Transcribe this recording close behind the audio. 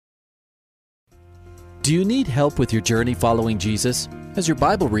Do you need help with your journey following Jesus? Has your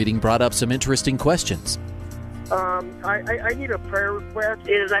Bible reading brought up some interesting questions? I need a prayer request.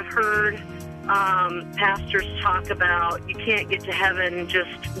 Is I've heard pastors talk about you can't get to heaven just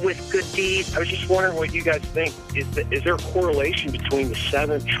with good deeds. I was just wondering what you guys think. Is there a correlation between the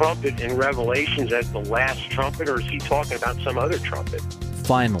seventh trumpet in Revelations as the last trumpet, or is he talking about some other trumpet?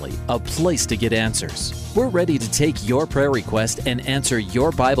 Finally, a place to get answers. We're ready to take your prayer request and answer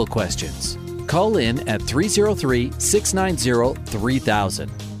your Bible questions. Call in at 303-690-3000.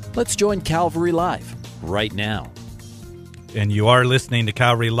 Let's join Calvary Live right now. And you are listening to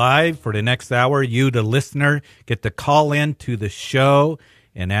Calvary Live. For the next hour, you, the listener, get to call in to the show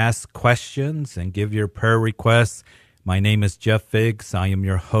and ask questions and give your prayer requests. My name is Jeff Figs. I am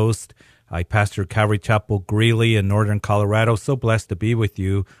your host. I pastor Calvary Chapel Greeley in northern Colorado. So blessed to be with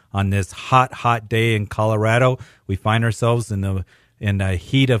you on this hot, hot day in Colorado. We find ourselves in the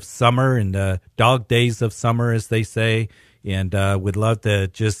heat of summer, in the dog days of summer, as they say. And would love to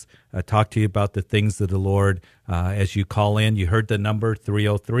just talk to you about the things of the Lord as you call in. You heard the number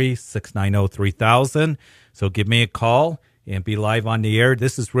 303-690-3000. So give me a call and be live on the air.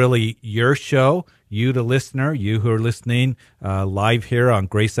 This is really your show, you the listener, you who are listening live here on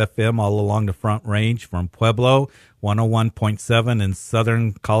Grace FM all along the Front Range from Pueblo, 101.7 in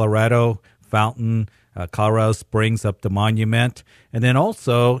southern Colorado, Fountain, Colorado Springs up to Monument, and then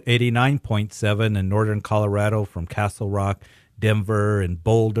also 89.7 in northern Colorado from Castle Rock, Denver, and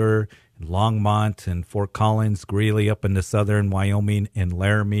Boulder, and Longmont, and Fort Collins, Greeley up into southern Wyoming, and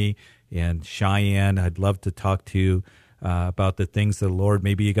Laramie, and Cheyenne. I'd love to talk to you about the things of the Lord.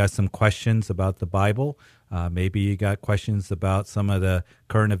 Maybe you got some questions about the Bible. Maybe you got questions about some of the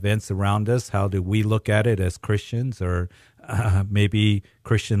current events around us. How do we look at it as Christians, or maybe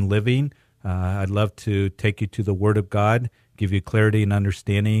Christian living? I'd love to take you to the Word of God, give you clarity and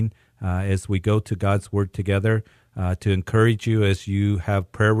understanding as we go to God's Word together, to encourage you as you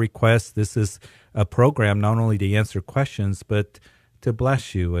have prayer requests. This is a program not only to answer questions, but to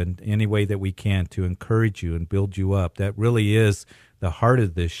bless you in any way that we can, to encourage you and build you up. That really is the heart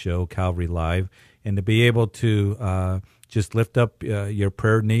of this show, Calvary Live, and to be able to just lift up your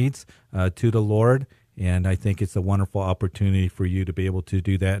prayer needs to the Lord. And I think it's a wonderful opportunity for you to be able to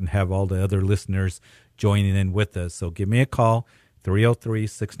do that and have all the other listeners joining in with us. So give me a call,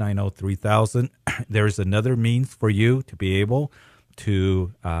 303-690-3000. There's another means for you to be able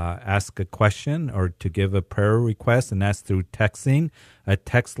to ask a question or to give a prayer request, and that's through texting. A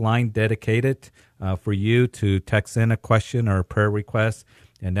text line dedicated for you to text in a question or a prayer request,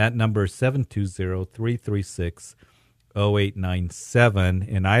 and that number is 720-336-0897.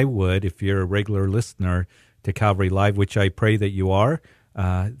 And I would, if you're a regular listener to Calvary Live, which I pray that you are,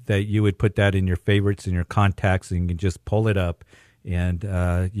 that you would put that in your favorites and your contacts, and you can just pull it up, and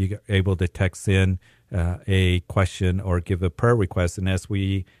you're able to text in a question or give a prayer request. And as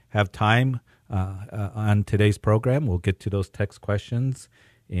we have time on today's program, we'll get to those text questions,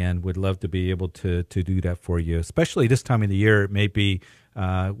 and would love to be able to do that for you, especially this time of the year. It may be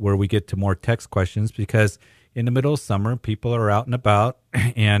where we get to more text questions, because in the middle of summer, people are out and about,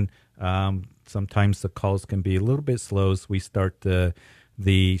 and sometimes the calls can be a little bit slow as we start the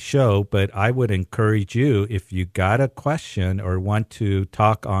show. But I would encourage you, if you got a question or want to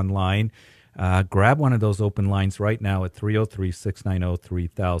talk online, grab one of those open lines right now at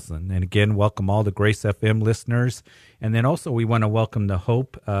 303-690-3000. And again, welcome all the Grace FM listeners. And then also we want to welcome the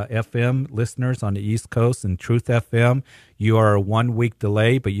Hope FM listeners on the East Coast and Truth FM. You are a 1 week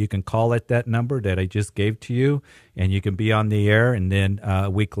delay, but you can call at that number that I just gave to you, and you can be on the air. And then a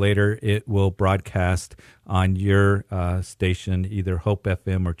week later, it will broadcast on your station, either Hope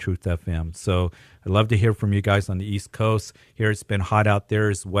FM or Truth FM. So I'd love to hear from you guys on the East Coast. Here it's been hot out there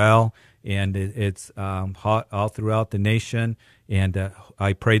as well, and it's hot all throughout the nation. And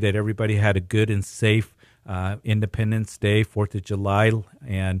I pray that everybody had a good and safe Independence Day, 4th of July,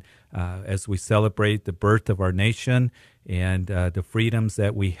 and as we celebrate the birth of our nation and the freedoms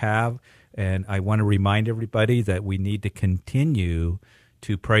that we have. And I want to remind everybody that we need to continue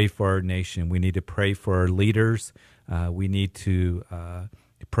to pray for our nation. We need to pray for our leaders. We need to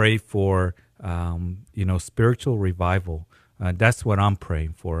pray for spiritual revival. That's what I'm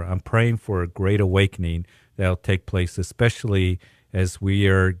praying for. I'm praying for a great awakening that'll take place, especially as we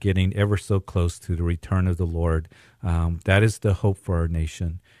are getting ever so close to the return of the Lord. That is the hope for our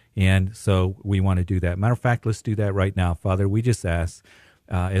nation. And so we want to do that. Matter of fact, let's do that right now. Father, we just ask,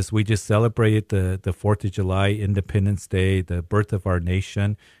 as we just celebrated the 4th of July, Independence Day, the birth of our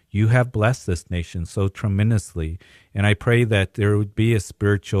nation, you have blessed this nation so tremendously. And I pray that there would be a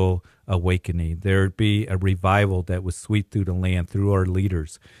spiritual awakening. There'd be a revival that would sweep through the land through our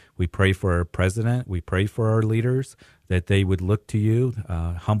leaders. We pray for our president. We pray for our leaders that they would look to you,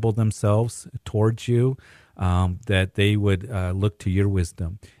 humble themselves towards you, that they would look to your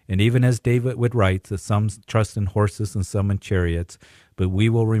wisdom. And even as David would write, that some trust in horses and some in chariots, but we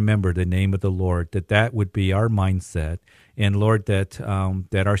will remember the name of the Lord, that would be our mindset. And Lord, that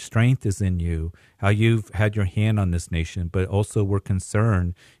our strength is in you, how you've had your hand on this nation, but also we're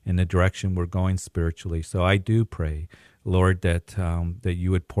concerned in the direction we're going spiritually. So I do pray, Lord, that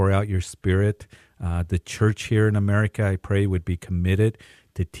you would pour out your Spirit. The church here in America, I pray, would be committed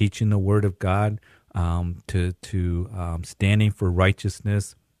to teaching the Word of God, to standing for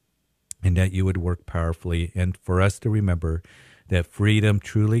righteousness, and that you would work powerfully. And for us to remember that freedom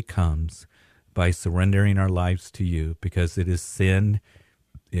truly comes by surrendering our lives to you, because it is sin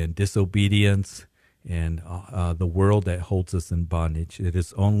and disobedience and the world that holds us in bondage. It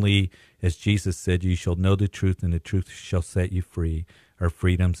is only, as Jesus said, you shall know the truth, and the truth shall set you free. Our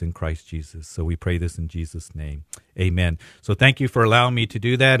freedoms in Christ Jesus. So we pray this in Jesus' name. Amen. So thank you for allowing me to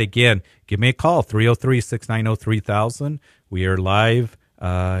do that. Again, give me a call, 303-690-3000. We are live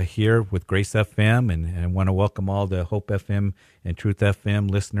here with Grace FM, and I want to welcome all the Hope FM and Truth FM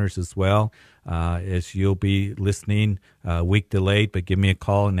listeners as well, as you'll be listening week delayed, but give me a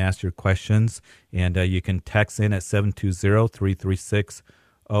call and ask your questions. And you can text in at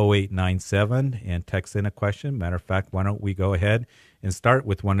 720-336-0897 and text in a question. Matter of fact, why don't we go ahead and start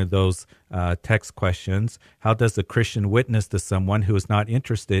with one of those text questions. How does a Christian witness to someone who is not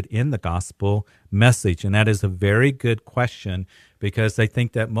interested in the gospel message? And that is a very good question, because I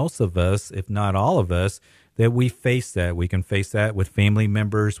think that most of us, if not all of us, that we face that. We can face that with family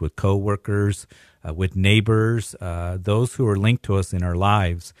members, with coworkers, with neighbors, those who are linked to us in our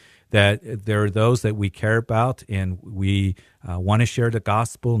lives, that there are those that we care about, and we want to share the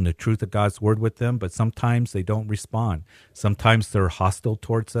gospel and the truth of God's word with them, but sometimes they don't respond. Sometimes they're hostile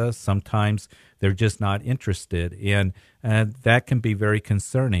towards us. Sometimes they're just not interested, and that can be very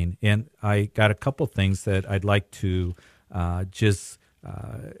concerning. And I got a couple things that I'd like to just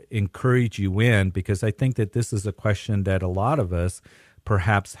encourage you in, because I think that this is a question that a lot of us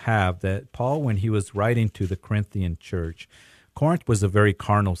perhaps have, that Paul, when he was writing to the Corinthian church, Corinth was a very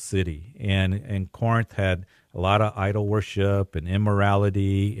carnal city, and Corinth had a lot of idol worship and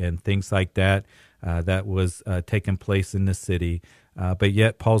immorality and things like that that was taking place in the city. But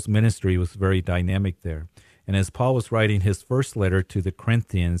yet Paul's ministry was very dynamic there. And as Paul was writing his first letter to the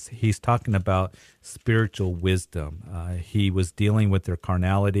Corinthians, he's talking about spiritual wisdom. He was dealing with their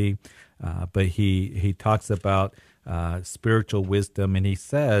carnality, but he talks about spiritual wisdom, and he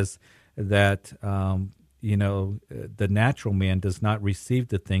says that the natural man does not receive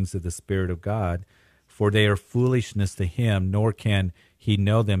the things of the Spirit of God, for they are foolishness to him, nor can he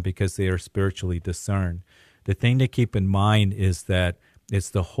know them, because they are spiritually discerned. The thing to keep in mind is that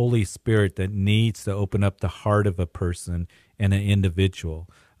it's the Holy Spirit that needs to open up the heart of a person and an individual,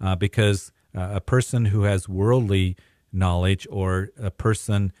 because a person who has worldly knowledge, or a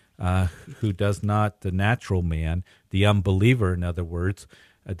person who does not, the natural man, the unbeliever, in other words,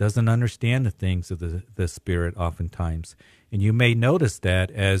 doesn't understand the things of the Spirit oftentimes. And you may notice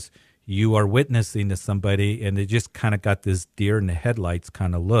that as you are witnessing to somebody, and they just kind of got this deer in the headlights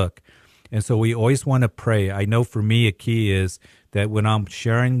kind of look. And so we always want to pray. I know for me, a key is that when I'm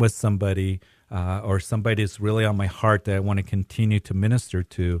sharing with somebody, or somebody is really on my heart that I want to continue to minister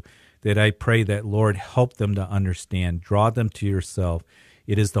to, that I pray that, Lord, help them to understand, draw them to yourself.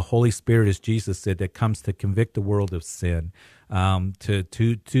 It is the Holy Spirit, as Jesus said, that comes to convict the world of sin, to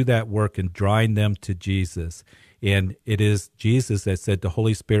do that work and drawing them to Jesus. And it is Jesus that said, the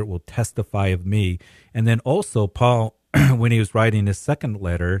Holy Spirit will testify of me. And then also Paul, when he was writing his second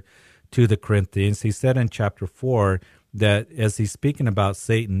letter to the Corinthians, he said in chapter 4 that as he's speaking about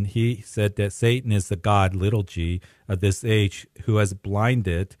Satan, he said that Satan is the god, little g, of this age, who has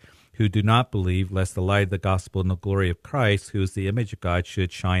blinded who do not believe, lest the light of the gospel and the glory of Christ, who is the image of God,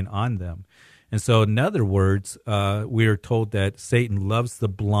 should shine on them. And so, in other words, we are told that Satan loves to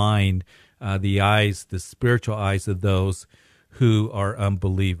blind the eyes, the spiritual eyes of those who are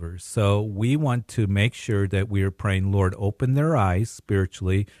unbelievers. So we want to make sure that we are praying, Lord, open their eyes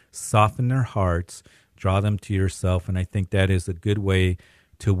spiritually, soften their hearts, draw them to yourself. And I think that is a good way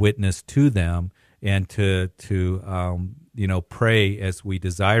to witness to them and to pray as we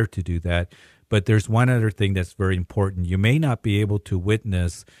desire to do that. But there's one other thing that's very important. You may not be able to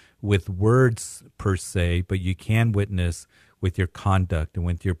witness with words per se, but you can witness with your conduct and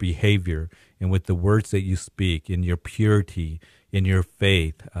with your behavior and with the words that you speak, in your purity, in your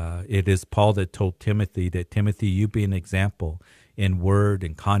faith. It is Paul that told Timothy that, Timothy, you be an example in word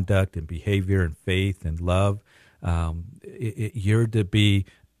and conduct and behavior and faith and love. You're to be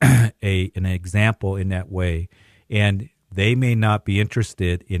an example in that way. And they may not be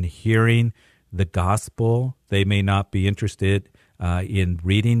interested in hearing the gospel. They may not be interested in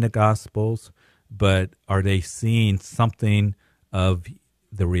reading the gospels, but are they seeing something of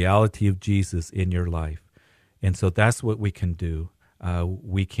the reality of Jesus in your life? And so that's what we can do.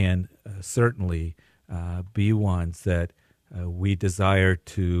 We can certainly be ones that we desire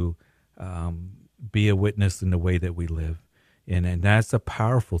to be a witness in the way that we live. And that's a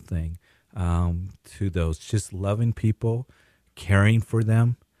powerful thing to those, just loving people, caring for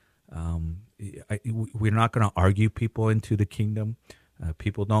them. We're not going to argue people into the kingdom.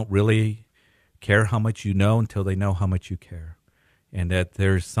 People don't really care how much you know until they know how much you care, and that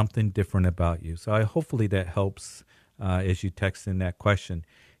there's something different about you. So hopefully that helps as you text in that question.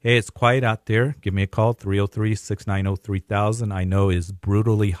 Hey, it's quiet out there. Give me a call, 303-690-3000. I know it's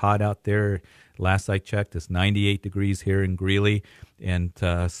brutally hot out there. Last I checked, it's 98 degrees here in Greeley. And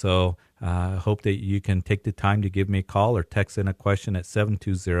so I hope that you can take the time to give me a call or text in a question at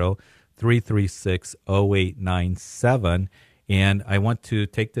 720-336-0897. And I want to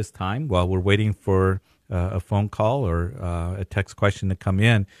take this time while we're waiting for a phone call or a text question to come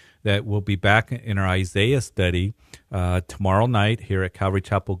in, that we'll be back in our Isaiah study tomorrow night here at Calvary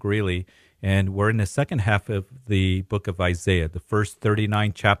Chapel Greeley. And we're in the second half of the book of Isaiah. The first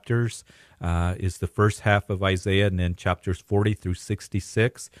 39 chapters is the first half of Isaiah, and then chapters 40 through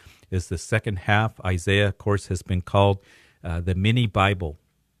 66 is the second half. Isaiah, of course, has been called the mini Bible.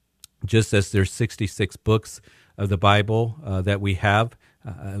 Just as there's 66 books of the Bible that we have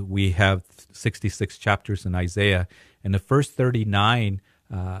 66 chapters in Isaiah. And the first 39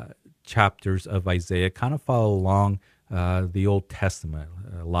 chapters of Isaiah kind of follow along the Old Testament,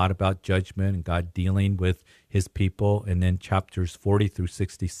 a lot about judgment and God dealing with his people. And then chapters 40 through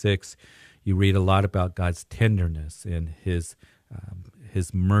 66, you read a lot about God's tenderness and his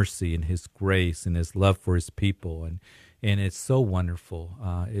mercy and his grace and his love for his people. And it's so wonderful.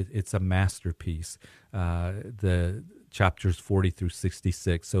 It's a masterpiece, the chapters 40 through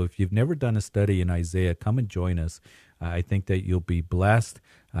 66. So if you've never done a study in Isaiah, come and join us. I think that you'll be blessed.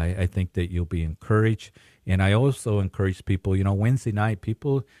 I think that you'll be encouraged. And I also encourage people, Wednesday night,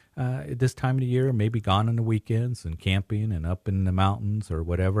 people at this time of the year may be gone on the weekends and camping and up in the mountains or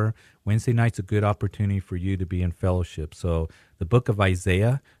whatever. Wednesday night's a good opportunity for you to be in fellowship. So the book of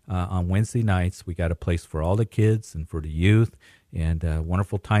Isaiah on Wednesday nights, we got a place for all the kids and for the youth, and a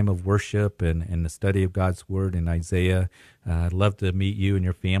wonderful time of worship and the study of God's Word in Isaiah. I'd love to meet you and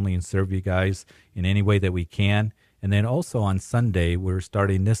your family and serve you guys in any way that we can. And then also on Sunday, we're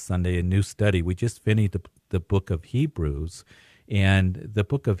starting this Sunday a new study. We just finished the book of Hebrews, and the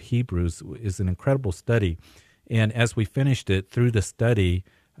book of Hebrews is an incredible study. And as we finished it through the study,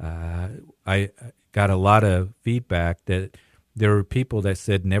 I got a lot of feedback that there were people that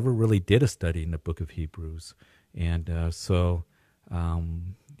said never really did a study in the book of Hebrews. And so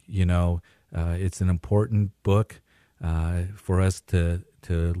it's an important book for us to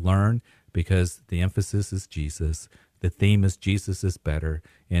learn, because the emphasis is Jesus. The theme is Jesus is better,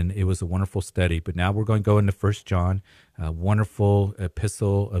 and it was a wonderful study. But now we're going to go into 1 John, a wonderful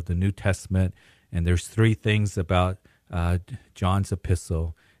epistle of the New Testament, and there's three things about John's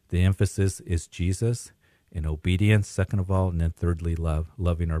epistle. The emphasis is Jesus, and obedience, second of all, and then thirdly,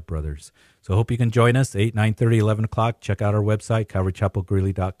 loving our brothers. So I hope you can join us, 8, 9:30, 11 o'clock. Check out our website,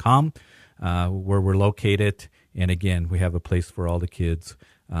 calvarychapelgreeley.com, where we're located. And again, we have a place for all the kids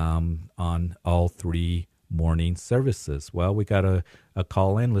on all three morning services. Well, we got a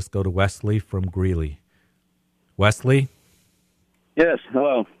call in. Let's go to Wesley from Greeley. Wesley? Yes,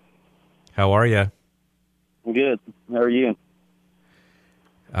 hello. How are you? I'm good. How are you?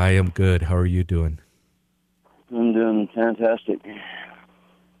 I am good. How are you doing? I'm doing fantastic.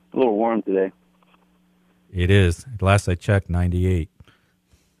 A little warm today. It is. Last I checked, 98.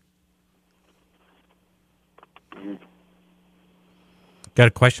 Got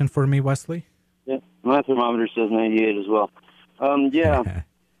a question for me, Wesley? Yeah, my thermometer says 98 as well. Yeah,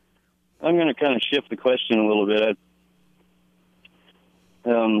 I'm going to kind of shift the question a little bit.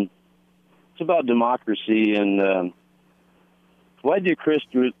 It's about democracy, and why do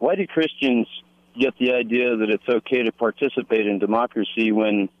Christians get the idea that it's okay to participate in democracy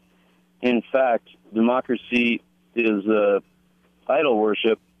when, in fact, democracy is idol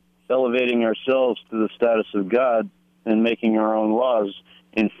worship, elevating ourselves to the status of God and making our own laws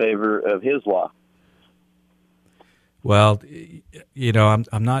in favor of his law? Well,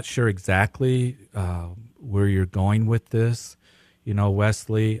 I'm not sure exactly where you're going with this.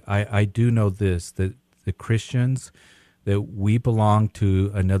 Wesley, I do know this, that the Christians, that we belong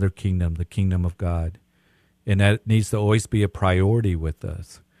to another kingdom, the kingdom of God. And that needs to always be a priority with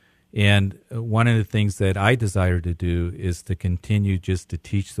us. And one of the things that I desire to do is to continue just to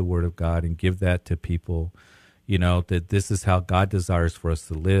teach the Word of God and give that to people, that this is how God desires for us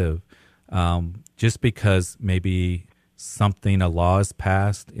to live. Just because maybe a law is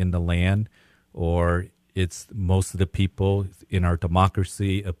passed in the land, or it's most of the people in our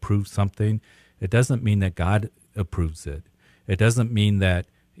democracy approve something, it doesn't mean that God approves it. It doesn't mean that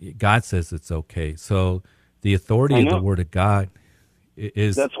God says it's okay. So the authority of the Word of God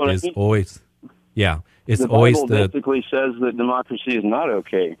is always, it's always the Bible basically says that democracy is not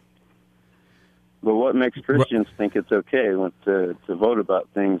okay. But what makes Christians think it's okay to vote about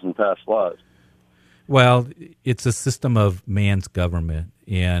things and pass laws? Well, it's a system of man's government.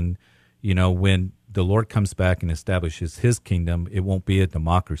 And, when the Lord comes back and establishes his kingdom, it won't be a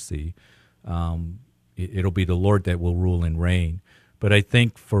democracy. It'll be the Lord that will rule and reign. But I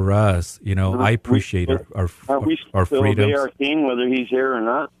think for us, I appreciate our freedoms. Obey our king, whether he's here or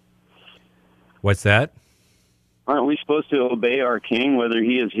not? What's that? Aren't we supposed to obey our king, whether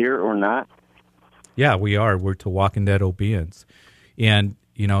he is here or not? Yeah, we are. We're to walk in that obedience. And,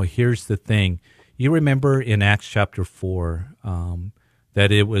 here's the thing. You remember in Acts chapter 4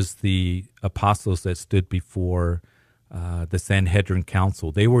 that it was the apostles that stood before the Sanhedrin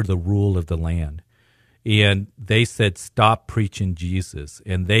Council. They were the rule of the land. And they said, stop preaching Jesus.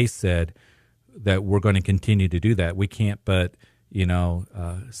 And they said that we're going to continue to do that. We can't but,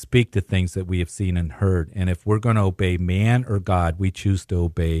 speak to things that we have seen and heard. And if we're going to obey man or God, we choose to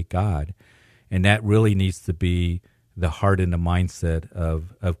obey God. And that really needs to be the heart and the mindset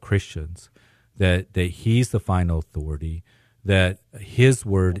of Christians, that he's the final authority, that his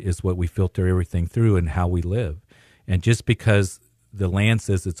word is what we filter everything through and how we live. And just because the land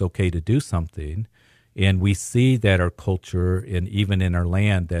says it's okay to do something, and we see that our culture and even in our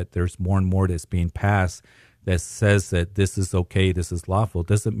land that there's more and more that's being passed that says that this is okay, this is lawful,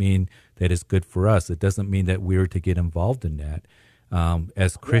 doesn't mean that it's good for us. It doesn't mean that we're to get involved in that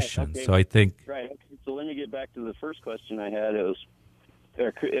as Christians. Okay. So I think... Right. So let me get back to the first question I had. It was,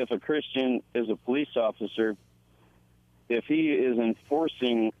 if a Christian is a police officer, if he is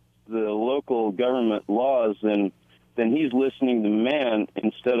enforcing the local government laws, then he's listening to man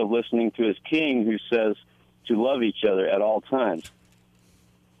instead of listening to his king, who says to love each other at all times.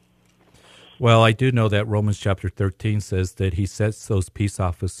 Well, I do know that Romans chapter 13 says that he sets those peace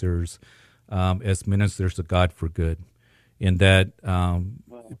officers as ministers of God for good, and that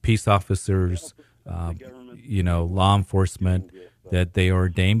peace officers, law enforcement, that they are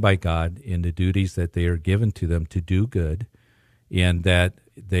ordained by God in the duties that they are given to them to do good, and that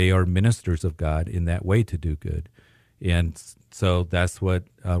they are ministers of God in that way to do good. And so that's what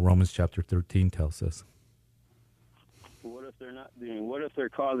Romans chapter 13 tells us. What if they're not doing? What if they're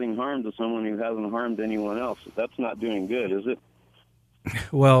causing harm to someone who hasn't harmed anyone else? That's not doing good, is it?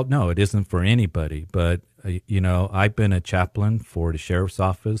 Well, no, it isn't for anybody. But, I've been a chaplain for the sheriff's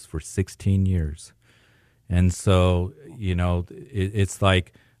office for 16 years. And so, it's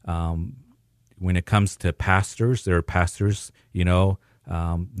like when it comes to pastors, there are pastors,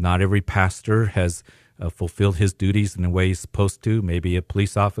 not every pastor has fulfilled his duties in the way he's supposed to. Maybe a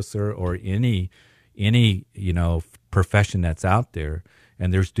police officer or any profession that's out there,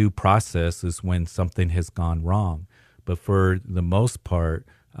 and there's due processes when something has gone wrong. But for the most part,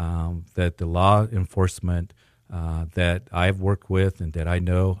 that the law enforcement that I've worked with and that I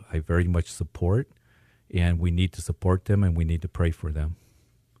know, I very much support, and we need to support them and we need to pray for them.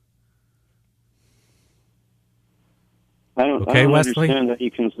 I don't Wesley? understand that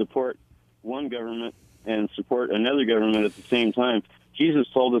you can support one government and support another government at the same time. Jesus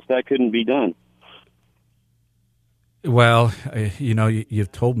told us that couldn't be done. Well,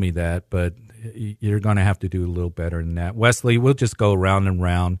 you've told me that, but you're going to have to do a little better than that. Wesley, we'll just go round and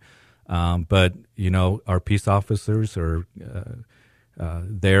round. But, our peace officers are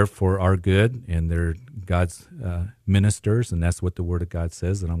there for our good, and they're God's ministers, and that's what the Word of God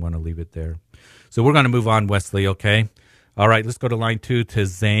says, and I'm going to leave it there. So we're going to move on, Wesley, okay? All right, let's go to line 2 to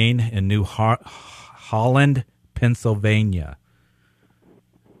Zane in New Holland, Pennsylvania.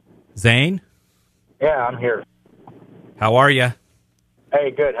 Zane? Yeah, I'm here. How are you?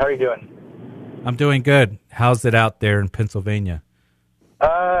 Hey, good. How are you doing? I'm doing good. How's it out there in Pennsylvania?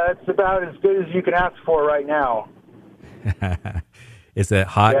 It's about as good as you can ask for right now. Is it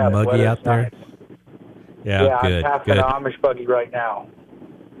hot and muggy out there? Nice. Yeah, good. I'm passing an Amish buggy right now.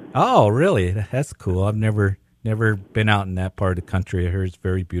 Oh, really? That's cool. I've never been out in that part of the country. I heard it's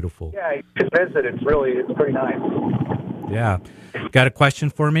very beautiful. Yeah, you should visit. It's pretty nice. Yeah. Got a question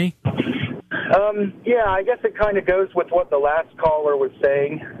for me? Yeah, I guess it kind of goes with what the last caller was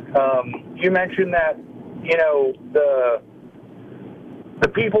saying. You mentioned that, you know, the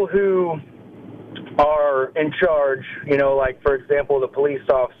people who are in charge, you know, like, for example, the police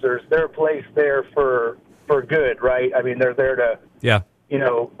officers, they're placed there for good, right? I mean, they're there to, you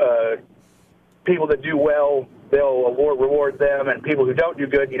know, people that do well, they'll reward them, and people who don't do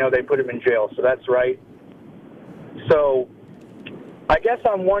good, you know, they put them in jail. So that's right. So I guess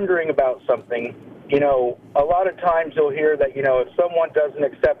I'm wondering about something. You know, a lot of times you'll hear that, you know, if someone doesn't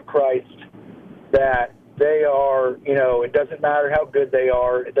accept Christ, that they are, you know, it doesn't matter how good they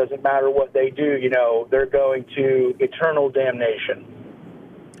are, it doesn't matter what they do, you know, they're going to eternal damnation.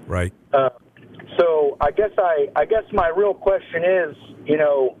 Right. So I guess my real question is, you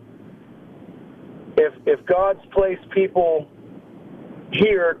know, if God's placed people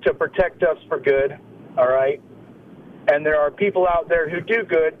here to protect us for good, all right, and there are people out there who do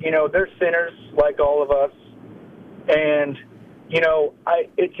good, you know, they're sinners like all of us, and, you know,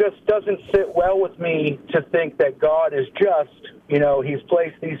 it just doesn't sit well with me to think that God is just, you know, he's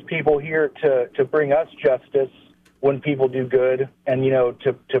placed these people here to bring us justice when people do good, and, you know,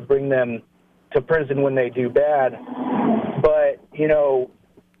 to bring them to prison when they do bad. But, you know,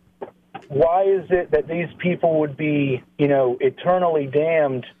 why is it that these people would be, you know, eternally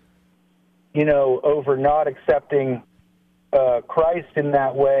damned, you know, over not accepting Christ in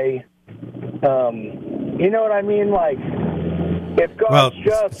that way? You know what I mean? Like, if God's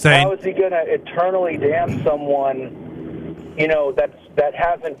just, how is he going to eternally damn someone, you know, that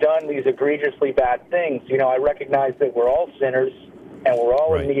hasn't done these egregiously bad things? You know, I recognize that we're all sinners and we're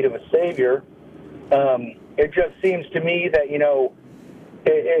all in need of a Savior. It just seems to me that, you know,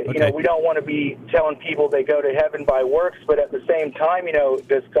 you know, we don't want to be telling people they go to heaven by works, but at the same time, you know,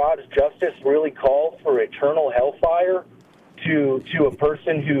 does God's justice really call for eternal hellfire to a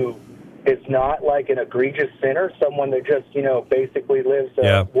person who is not like an egregious sinner, someone that just, you know, basically lives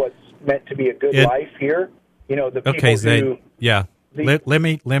what's meant to be a good life here? You know, the people who... Yeah, let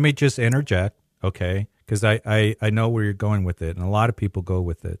me just interject, okay, because I know where you're going with it, and a lot of people go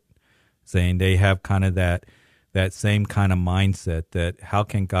with it, saying they have kind of that same kind of mindset that how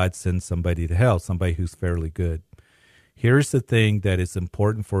can God send somebody to hell, somebody who's fairly good? Here's the thing that is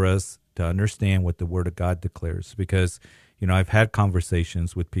important for us to understand what the Word of God declares, because, you know, I've had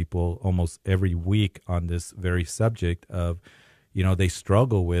conversations with people almost every week on this very subject of, you know, they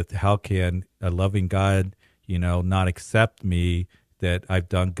struggle with how can a loving God, you know, not accept me, that I've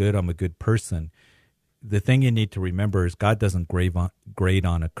done good, I'm a good person. The thing you need to remember is God doesn't grade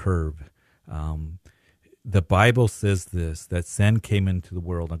on a curve. The Bible says this, that sin came into the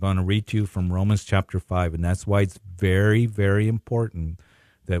world. I'm going to read to you from Romans chapter 5, and that's why it's very, very important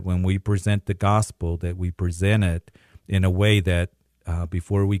that when we present the gospel, that we present it in a way that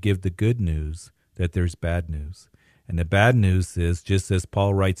before we give the good news, that there's bad news. And the bad news is, just as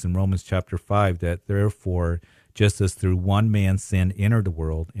Paul writes in Romans chapter 5, that therefore, just as through one man sin entered the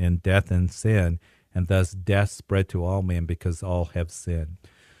world, and death and sin, and thus death spread to all men because all have sinned.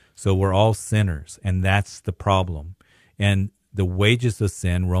 So we're all sinners, and that's the problem. And the wages of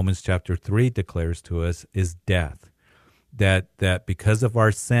sin, Romans chapter 3 declares to us, is death. That because of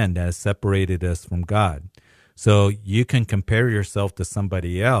our sin, that has separated us from God. So you can compare yourself to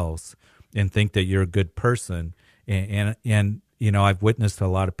somebody else and think that you're a good person. And you know, I've witnessed a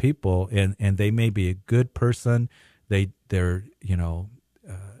lot of people, and they may be a good person. They're you know,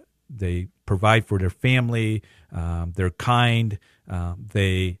 they provide for their family. They're kind.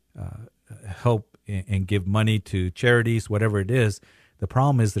 They help and give money to charities, whatever it is. The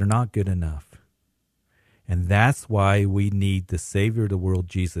problem is they're not good enough. And that's why we need the Savior of the world,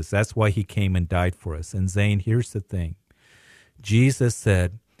 Jesus. That's why he came and died for us. And Zane, here's the thing. Jesus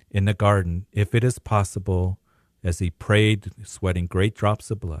said in the garden, if it is possible, as he prayed, sweating great drops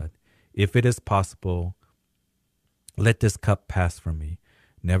of blood, if it is possible, let this cup pass from me.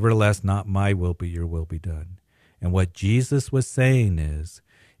 Nevertheless, not my will, but your will be done. And what Jesus was saying is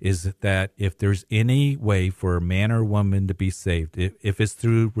that if there's any way for a man or woman to be saved, if it's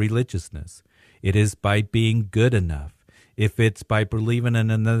through religiousness, it is by being good enough. If it's by believing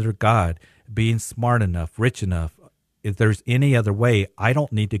in another God, being smart enough, rich enough, if there's any other way, I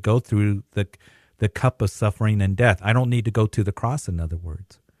don't need to go through the cup of suffering and death. I don't need to go to the cross, in other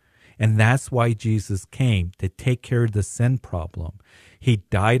words. And that's why Jesus came, to take care of the sin problem. He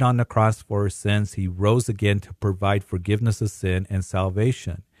died on the cross for our sins. He rose again to provide forgiveness of sin and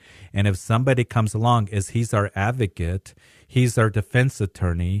salvation. And if somebody comes along, as he's our advocate, he's our defense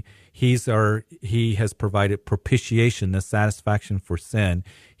attorney, he has provided propitiation, the satisfaction for sin.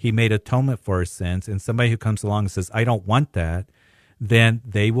 He made atonement for our sins. And somebody who comes along and says, I don't want that, then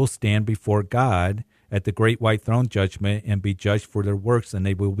they will stand before God at the great white throne judgment and be judged for their works, and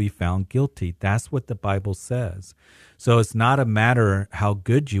they will be found guilty. That's what the Bible says. So it's not a matter how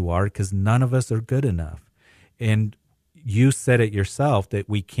good you are, because none of us are good enough. And you said it yourself that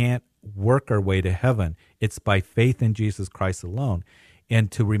we can't work our way to heaven. It's by faith in Jesus Christ alone.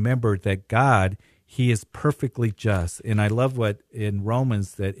 And to remember that God, he is perfectly just. And I love what in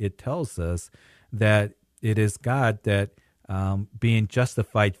Romans that it tells us that it is God that being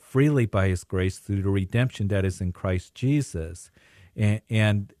justified freely by his grace through the redemption that is in Christ Jesus.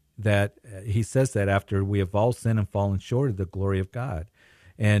 And that he says that after we have all sinned and fallen short of the glory of God,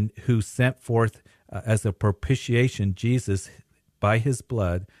 and who sent forth as a propitiation Jesus by his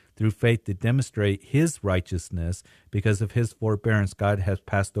blood through faith to demonstrate his righteousness. Because of his forbearance, God has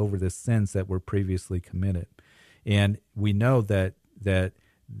passed over the sins that were previously committed. And we know that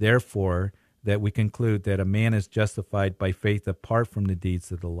therefore that we conclude that a man is justified by faith apart from the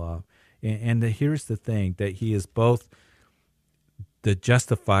deeds of the law. And here's the thing, that he is both the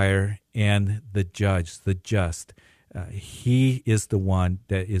justifier and the judge, the just. He is the one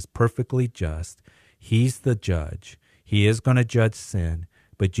that is perfectly just. He's the judge. He is going to judge sin,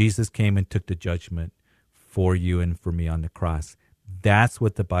 but Jesus came and took the judgment for you and for me on the cross. That's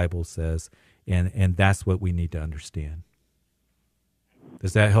what the Bible says, and that's what we need to understand.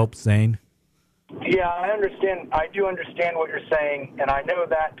 Does that help, Zane? Yeah, I understand. I do understand what you're saying, and I know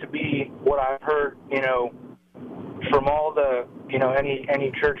that to be what I've heard, from all the,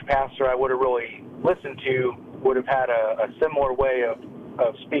 any church pastor I would have really listened to would have had a similar way of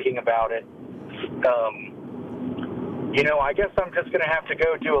speaking about it. I guess I'm just going to have to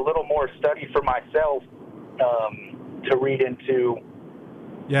go do a little more study for myself to read into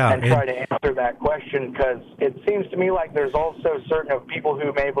and try to answer that question, because it seems to me like there's also certain of people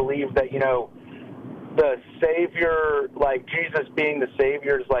who may believe that, the Savior, like Jesus being the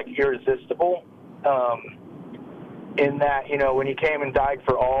Savior, is like irresistible. In that, when he came and died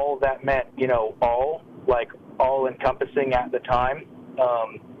for all, that meant, all, like all encompassing at the time.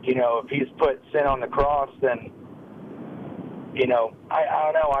 If he's put sin on the cross, then, I don't know.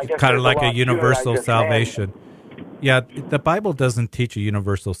 I guess kind of like a universal salvation. Yeah, the Bible doesn't teach a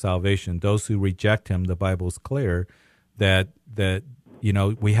universal salvation. Those who reject him, the Bible is clear that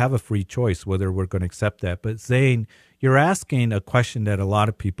we have a free choice whether we're going to accept that. But Zane, you're asking a question that a lot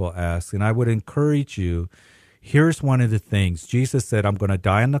of people ask, and I would encourage you. Here's one of the things. Jesus said, I'm going to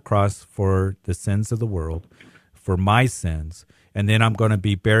die on the cross for the sins of the world, for my sins, and then I'm going to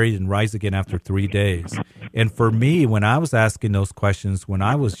be buried and rise again after 3 days. And for me, when I was asking those questions when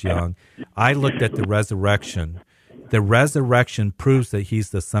I was young, I looked at the resurrection. The resurrection proves that he's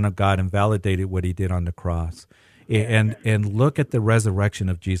the Son of God and validated what he did on the cross. And look at the resurrection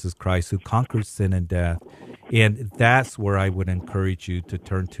of Jesus Christ, who conquered sin and death. And that's where I would encourage you to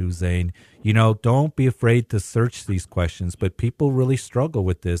turn to, Zane. Don't be afraid to search these questions, but people really struggle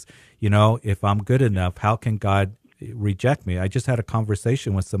with this. If I'm good enough, how can God reject me? I just had a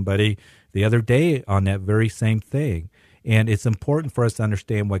conversation with somebody the other day on that very same thing. And it's important for us to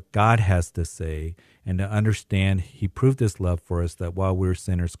understand what God has to say and to understand he proved his love for us, that while we were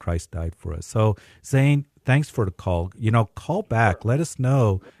sinners, Christ died for us. So, Zane, thanks for the call. Call back. Let us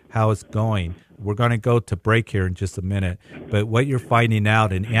know how it's going. We're going to go to break here in just a minute. But what you're finding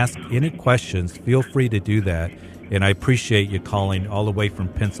out, and ask any questions, feel free to do that. And I appreciate you calling all the way from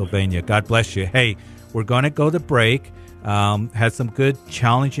Pennsylvania. God bless you. Hey, we're going to go to break. Had some good,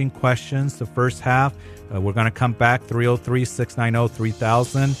 challenging questions the first half. We're going to come back,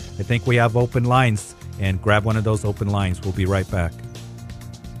 303-690-3000. I think we have open lines, and grab one of those open lines. We'll be right back.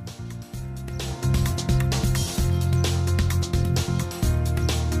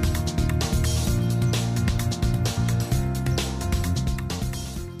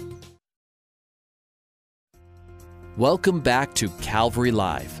 Welcome back to Calvary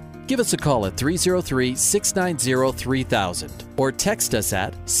Live. Give us a call at 303-690-3000 or text us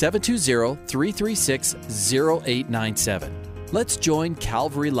at 720-336-0897. Let's join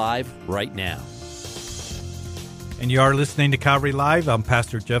Calvary Live right now. And you are listening to Calvary Live. I'm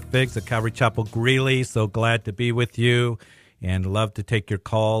Pastor Jeff Biggs at Calvary Chapel Greeley. So glad to be with you and love to take your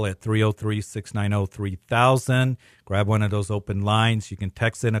call at 303-690-3000. Grab one of those open lines. You can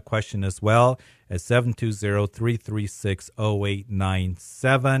text in a question as well at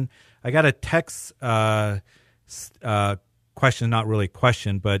 720-336-0897. I got a text question, not really a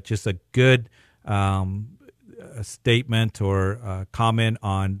question, but just a good statement or comment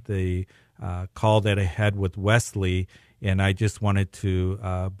on the call that I had with Wesley, and I just wanted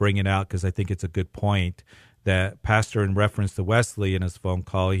to bring it out because I think it's a good point, that pastor, in reference to Wesley in his phone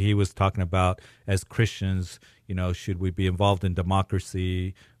call, he was talking about, as Christians, should we be involved in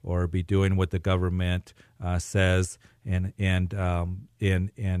democracy or be doing what the government says? And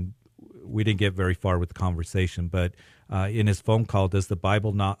we didn't get very far with the conversation. But in his phone call, does the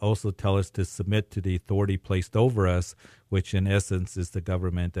Bible not also tell us to submit to the authority placed over us, which in essence is the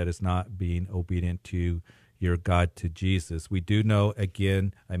government that is not being obedient to your God, to Jesus? We do know,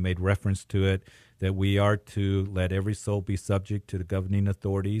 again, I made reference to it, that we are to let every soul be subject to the governing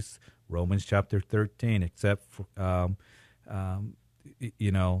authorities, Romans chapter 13, except for,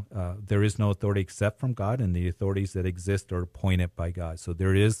 there is no authority except from God, and the authorities that exist are appointed by God. So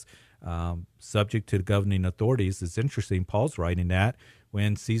there is subject to the governing authorities. It's interesting, Paul's writing that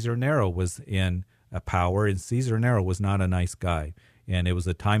when Caesar Nero was in power, and Caesar Nero was not a nice guy. And it was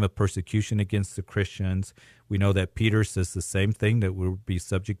a time of persecution against the Christians. We know that Peter says the same thing, that we'll be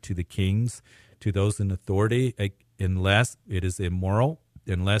subject to the kings, to those in authority, unless it is immoral,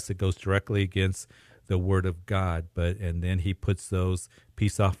 unless it goes directly against the word of God. And then he puts those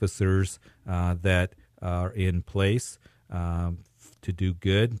peace officers that are in place to do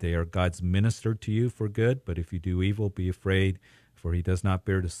good. They are God's minister to you for good. But if you do evil, be afraid, for he does not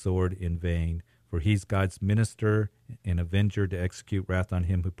bear the sword in vain. For he's God's minister and avenger to execute wrath on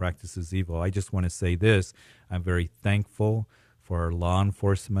him who practices evil. I just want to say this. I'm very thankful for our law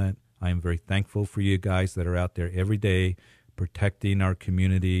enforcement. I am very thankful for you guys that are out there every day protecting our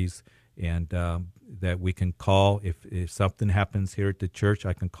communities, and that we can call. If something happens here at the church,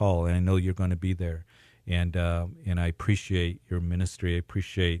 I can call, and I know you're going to be there. And I appreciate your ministry. I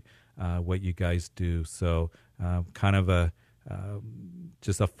appreciate what you guys do. So kind of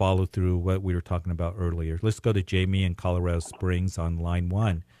just a follow through what we were talking about earlier. Let's go to Jamie in Colorado Springs on line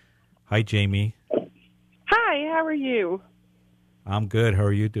 1. Hi, Jamie. Hi, how are you? I'm good. How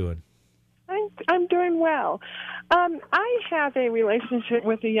are you doing? I'm doing well. I have a relationship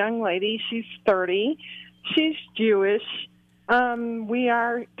with a young lady. She's 30. She's Jewish. We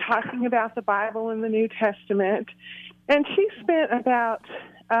are talking about the Bible and the New Testament. And she spent about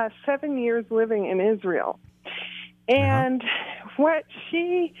 7 years living in Israel. And what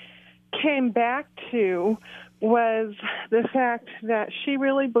she came back to was the fact that she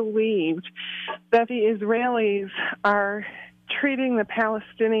really believed that the Israelis are treating the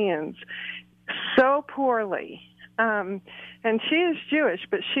Palestinians so poorly. And she is Jewish,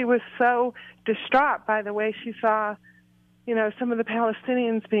 but she was so distraught by the way she saw, some of the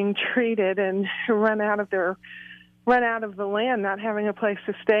Palestinians being treated and run out of the land, not having a place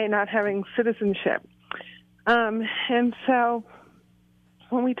to stay, not having citizenship. And so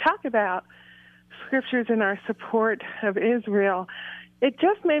when we talk about scriptures in our support of Israel, it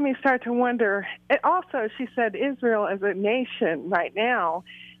just made me start to wonder. Also, she said Israel as a nation right now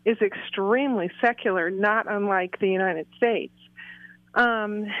is extremely secular, not unlike the United States.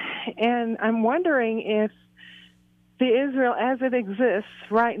 And I'm wondering if the Israel as it exists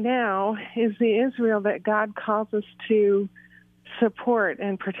right now is the Israel that God calls us to support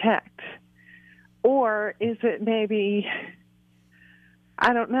and protect. Or is it maybe,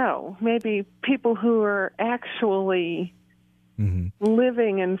 I don't know, maybe people who are actually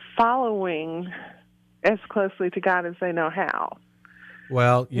living and following as closely to God as they know how?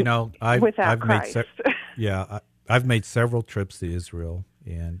 Well, I've made several trips to Israel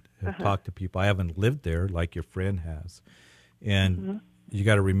and have talked to people. I haven't lived there like your friend has. And you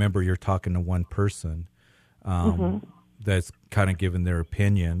got to remember you're talking to one person that's kind of giving their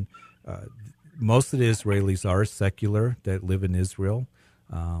opinion. Most of the Israelis are secular that live in Israel.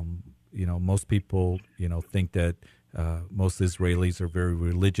 Most people, think that most Israelis are very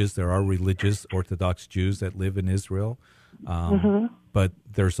religious. There are religious Orthodox Jews that live in Israel. But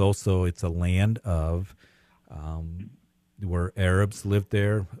there's also, it's a land of where Arabs live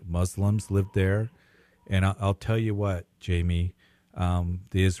there, Muslims live there. And I'll tell you what, Jamie, the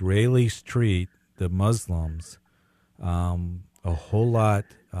Israelis treat the Muslims a whole lot.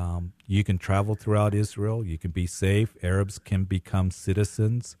 You can travel throughout Israel. You can be safe. Arabs can become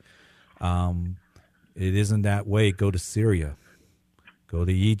citizens. It isn't that way. Go to Syria. Go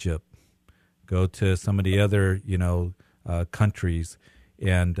to Egypt. Go to some of the other, countries.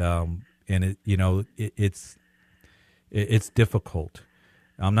 And it's difficult.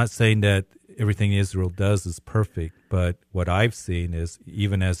 I'm not saying that everything Israel does is perfect, but what I've seen is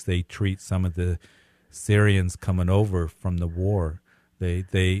even as they treat some of the Syrians coming over from the war,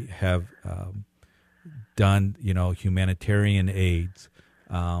 they have done, humanitarian aids.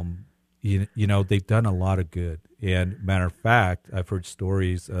 They've done a lot of good. And matter of fact, I've heard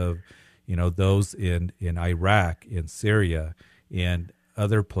stories of, those in Iraq, in Syria, and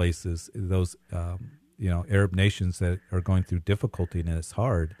other places, those Arab nations that are going through difficulty and it's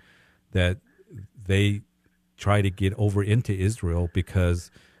hard, that they try to get over into Israel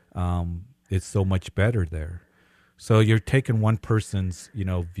because it's so much better there. So you're taking one person's,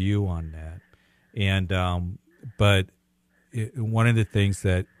 view on that. And, but one of the things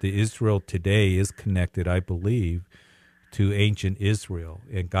that the Israel today is connected, I believe, to ancient Israel,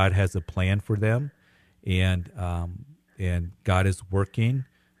 and God has a plan for them, and God is working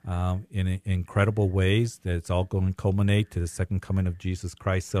in incredible ways that it's all going to culminate to the second coming of Jesus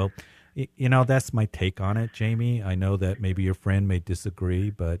Christ. So, that's my take on it, Jamie. I know that maybe your friend may disagree,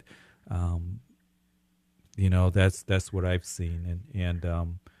 but that's what I've seen,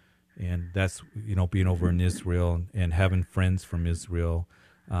 and that's being over in Israel and having friends from Israel.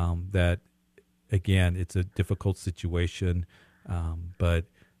 That again, it's a difficult situation, but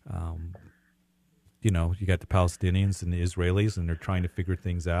you got the Palestinians and the Israelis, and they're trying to figure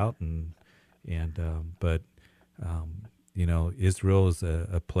things out, but Israel is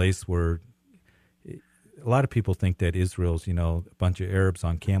a place where a lot of people think that Israel's a bunch of Arabs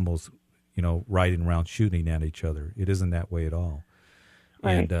on camels, riding around shooting at each other. It isn't that way at all.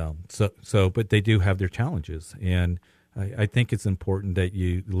 Right. And but they do have their challenges, and I think it's important that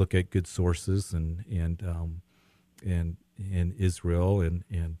you look at good sources and Israel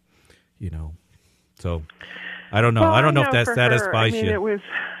and so I don't know. Well, I don't know if that for satisfies her, I mean, you. It was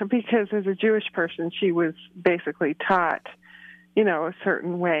because as a Jewish person, she was basically taught, a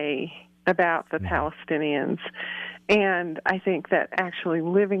certain way about the Palestinians, and I think that actually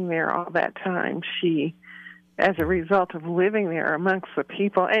living there all that time, she, as a result of living there amongst the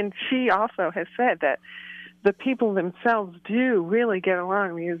people, and she also has said that the people themselves do really get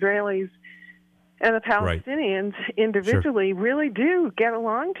along. The Israelis and the Palestinians individually really do get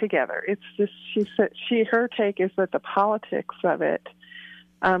along together. It's just, she said, her take is that the politics of it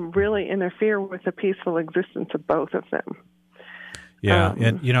really interfere with the peaceful existence of both of them. Yeah,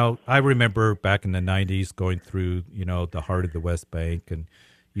 and I remember back in the 90s going through the heart of the West Bank, and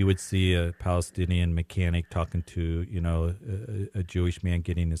you would see a Palestinian mechanic talking to a Jewish man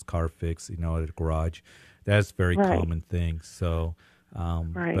getting his car fixed at a garage. That's a very common thing. So,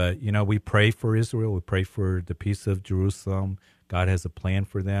 but we pray for Israel. We pray for the peace of Jerusalem. God has a plan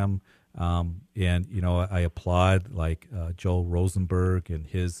for them, and I applaud Joel Rosenberg and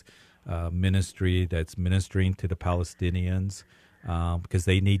his ministry that's ministering to the Palestinians. Because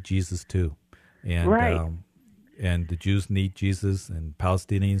they need Jesus too, and and the Jews need Jesus, and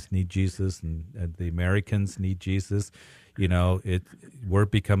Palestinians need Jesus, and the Americans need Jesus. We're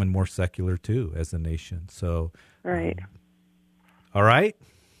becoming more secular too as a nation. So, all right.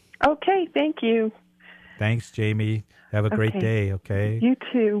 Okay, thank you. Thanks, Jamie. Have a great day. Okay. You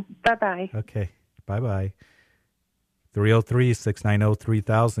too. Bye-bye. Okay. Bye-bye.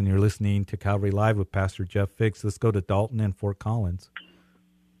 303-690-3000. You're listening to Calvary Live with Pastor Jeff Fix. Let's go to Dalton and Fort Collins.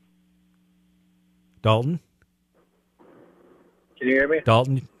 Dalton? Can you hear me?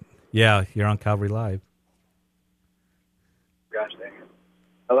 Dalton? Yeah, you're on Calvary Live. Gosh dang it.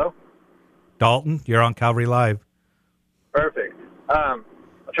 Hello? Dalton, you're on Calvary Live. Perfect. I'll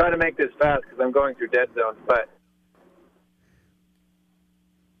try to make this fast because I'm going through dead zones, but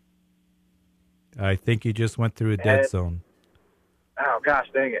I think you just went through a dead zone. Oh, gosh,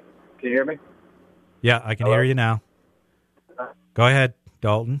 dang it. Can you hear me? Yeah, I can hear you now. Go ahead,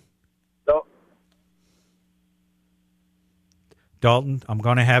 Dalton. Dalton, I'm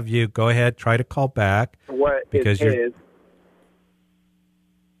going to have you go ahead, try to call back. What because is his?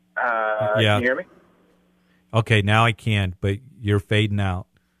 Can you hear me? Okay, now I can, but you're fading out.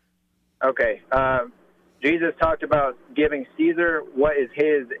 Okay. Jesus talked about giving Caesar what is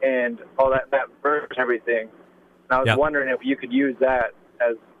his and all that verse and everything. And I was wondering if you could use that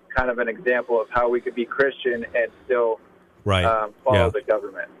as kind of an example of how we could be Christian and still follow the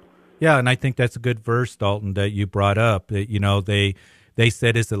government. Yeah, and I think that's a good verse, Dalton, that you brought up. That, they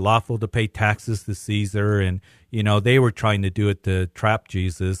said, is it lawful to pay taxes to Caesar? And, they were trying to do it to trap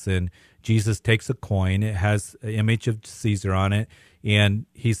Jesus. And Jesus takes a coin. It has an image of Caesar on it. And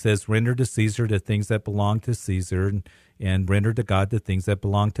he says, render to Caesar the things that belong to Caesar, and render to God the things that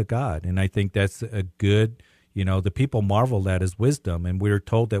belong to God. And I think that's a good, the people marvel at his wisdom. And we're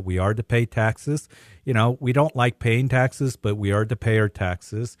told that we are to pay taxes. We don't like paying taxes, but we are to pay our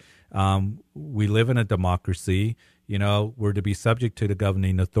taxes. We live in a democracy. We're to be subject to the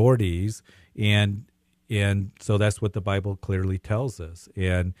governing authorities. And so that's what the Bible clearly tells us.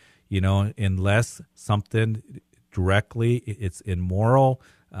 And, unless something directly, it's immoral,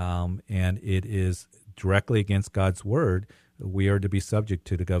 and it is directly against God's word, we are to be subject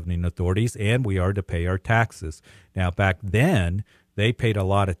to the governing authorities, and we are to pay our taxes. Now, back then, they paid a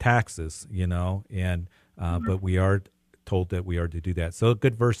lot of taxes, and but we are told that we are to do that. So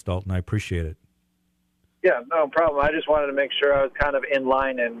good verse, Dalton. I appreciate it. Yeah, no problem. I just wanted to make sure I was kind of in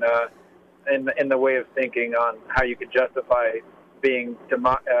line in the way of thinking on how you could justify being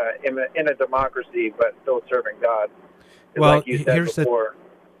in a democracy but still serving God. Well, like you said before.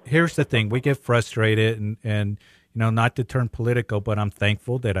 Here's the thing. We get frustrated and not to turn political, but I'm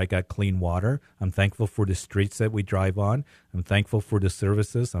thankful that I got clean water. I'm thankful for the streets that we drive on. I'm thankful for the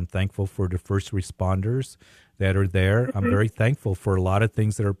services. I'm thankful for the first responders that are there. I'm very thankful for a lot of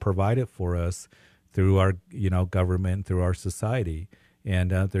things that are provided for us through our, government, through our society. And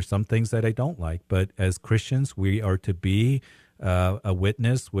there's some things that I don't like. But as Christians, we are to be a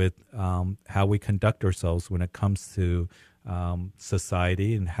witness with how we conduct ourselves when it comes to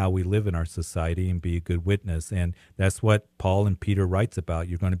society and how we live in our society and be a good witness. And that's what Paul and Peter writes about.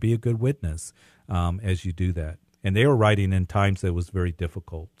 You're going to be a good witness as you do that. And they were writing in times that was very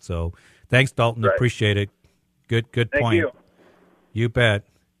difficult. So thanks, Dalton. Right. Appreciate it. Good point. Thank you. You bet.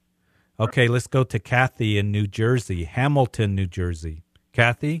 Okay, let's go to Kathy in New Jersey, Hamilton, New Jersey.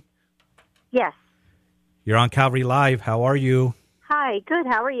 Kathy? Yes. You're on Calvary Live. How are you? Hi, good.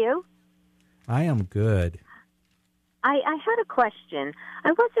 How are you? I am good. I had a question.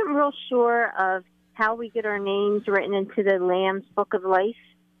 I wasn't real sure of how we get our names written into the Lamb's Book of Life.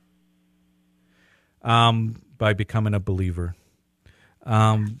 By becoming a believer.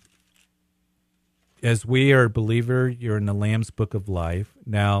 As we are a believer, you're in the Lamb's Book of Life.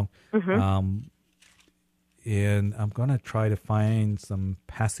 Now, and I'm going to try to find some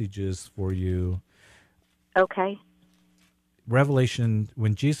passages for you. Okay. Revelation,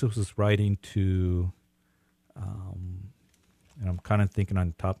 when Jesus was writing to, and I'm kind of thinking on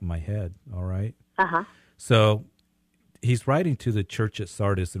the top of my head, all right? Uh-huh. So he's writing to the church at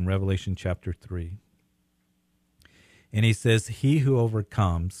Sardis in Revelation chapter 3. And he says, he who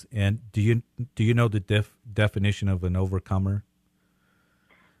overcomes, and do you know the definition of an overcomer?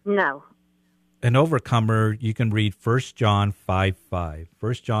 No. An overcomer, you can read 1 John 5:5.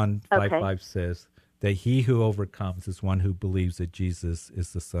 1 John 5:5 says that he who overcomes is one who believes that Jesus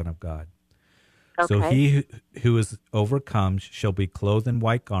is the Son of God. Okay. So he who is overcome shall be clothed in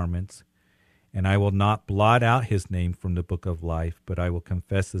white garments, and I will not blot out his name from the book of life, but I will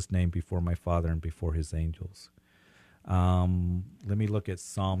confess his name before my Father and before his angels. Let me look at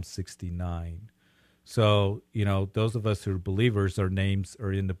Psalm 69. So, those of us who are believers, our names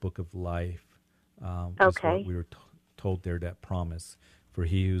are in the book of life. Is what we were told there, that promise for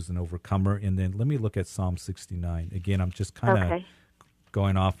he who's an overcomer. And then let me look at Psalm 69. Again, I'm just kind of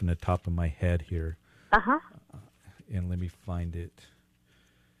going off in the top of my head here. Uh-huh. And let me find it.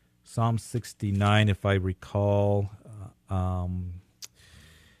 Psalm 69, if I recall, find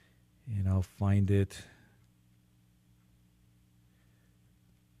it.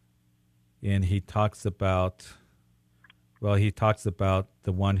 And he talks about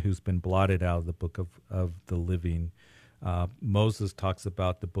the one who's been blotted out of the book of the living. Moses talks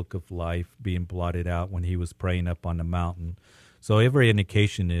about the book of life being blotted out when he was praying up on the mountain. So every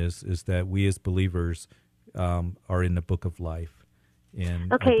indication is that we as believers are in the book of life.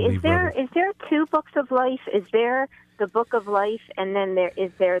 And is there two books of life? Is there the book of life, and then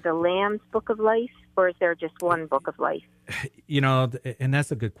is there the Lamb's Book of Life, or is there just one book of life? And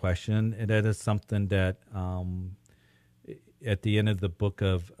that's a good question. And that is something that at the end of the book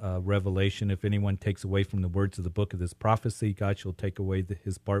of Revelation, if anyone takes away from the words of the book of this prophecy, God shall take away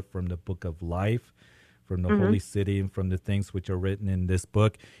his part from the book of life, from the holy city, and from the things which are written in this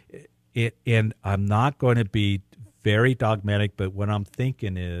book. And I'm not going to be very dogmatic, but what I'm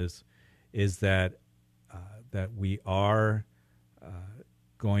thinking is that that we are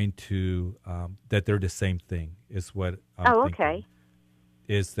going to that they're the same thing is what I'm thinking. Okay.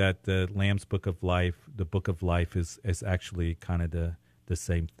 Is that the Lamb's Book of Life, the Book of Life is actually kind of the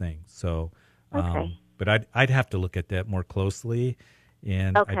same thing. So, but I'd have to look at that more closely,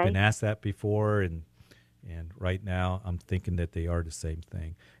 and I've been asked that before, and right now I'm thinking that they are the same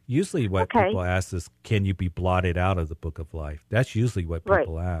thing. Usually what people ask is, can you be blotted out of the Book of Life? That's usually what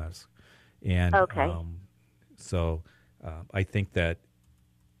people ask. And so I think that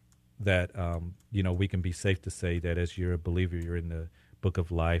we can be safe to say that as you're a believer, you're in the Book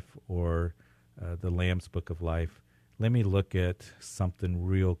of Life or the Lamb's Book of Life. Let me look at something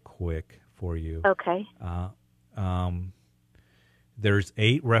real quick for you. Okay. There's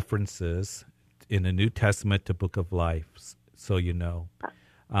 8 references in the New Testament to Book of Life, so you know.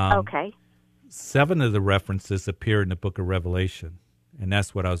 7 of the references appear in the Book of Revelation, and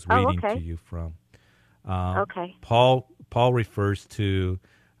that's what I was reading to you from. Paul refers to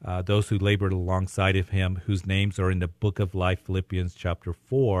those who labored alongside of him, whose names are in the book of life, Philippians chapter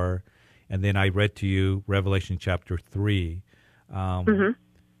 4. And then I read to you Revelation chapter 3.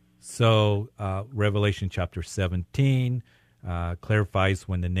 So Revelation chapter 17 clarifies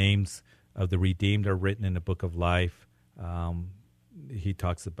when the names of the redeemed are written in the book of life. He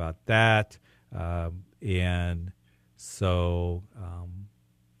talks about that. And so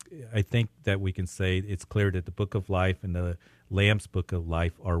I think that we can say it's clear that the book of life and the Lamb's book of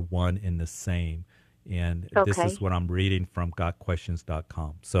life are one and the same. And this is what I'm reading from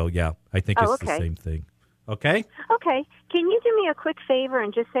GotQuestions.com. So, yeah, I think it's the same thing. Okay? Okay. Can you do me a quick favor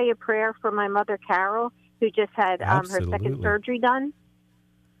and just say a prayer for my mother, Carol, who just had her second surgery done?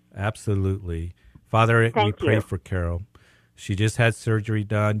 Absolutely. Father, we pray for Carol. She just had surgery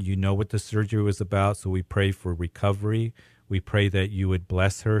done. You know what the surgery was about, so we pray for recovery. We pray that you would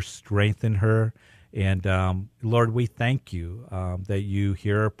bless her, strengthen her. And, Lord, we thank you that you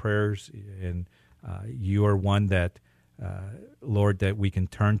hear our prayers, and you are one that, Lord, that we can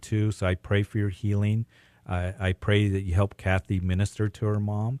turn to. So I pray for your healing. I pray that you help Kathy minister to her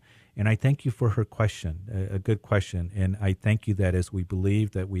mom. And I thank you for her question, a good question. And I thank you that as we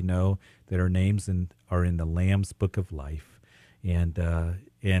believe that we know that our names are in the Lamb's book of life, and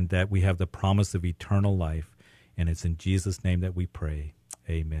that we have the promise of eternal life. And it's in Jesus' name that we pray.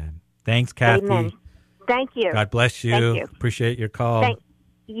 Amen. Thanks, Kathy. Amen. Thank you. God bless you. Thank you. Appreciate your call.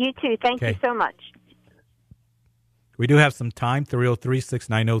 You too. Thank you so much. We do have some time,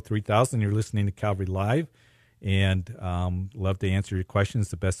 303-690-3000. You're listening to Calvary Live, and love to answer your questions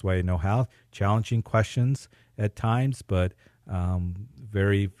the best way I know how. Challenging questions at times, but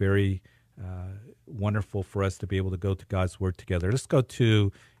very, very wonderful for us to be able to go to God's Word together. Let's go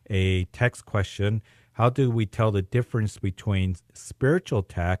to a text question. How do we tell the difference between spiritual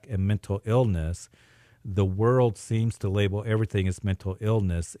attack and mental illness? The world seems to label everything as mental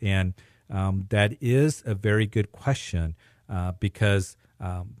illness, and that is a very good question because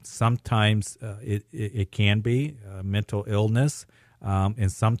sometimes it can be mental illness,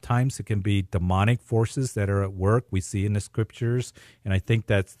 and sometimes it can be demonic forces that are at work. We see in the scriptures, and I think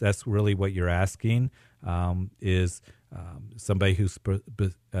that's really what you're asking, is somebody who's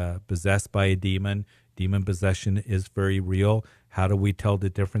possessed by a demon. Demon possession is very real. How do we tell the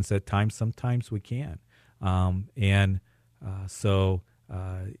difference at times? Sometimes we can. So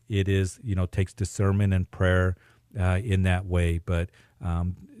it is, takes discernment and prayer in that way. But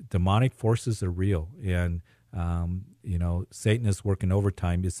demonic forces are real. And, Satan is working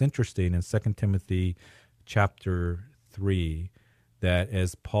overtime. It's interesting in 2 Timothy chapter 3 that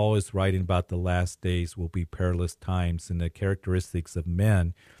as Paul is writing about the last days will be perilous times and the characteristics of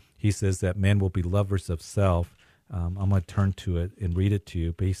men, he says that men will be lovers of self. I'm going to turn to it and read it to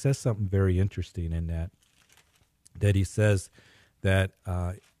you. But he says something very interesting in that he says that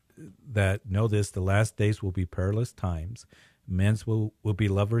know this, the last days will be perilous times. Men will be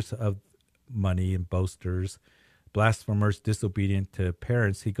lovers of money and boasters, blasphemers, disobedient to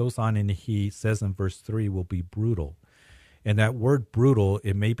parents. He goes on and he says in verse 3 will be brutal. And that word brutal,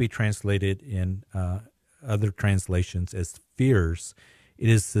 it may be translated in other translations as fierce. It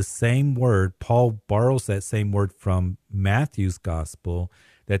is the same word. Paul borrows that same word from Matthew's gospel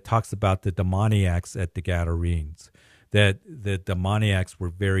that talks about the demoniacs at the Gadarenes, that the demoniacs were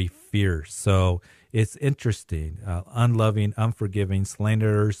very fierce. So it's interesting. Unloving, unforgiving,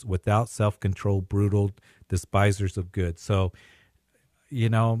 slanderers, without self-control, brutal, despisers of good. So,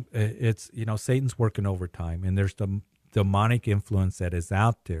 it's, Satan's working overtime, and there's the demonic influence that is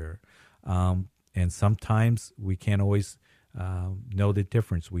out there. And sometimes we can't always know the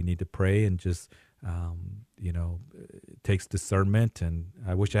difference. We need to pray and just, it takes discernment. And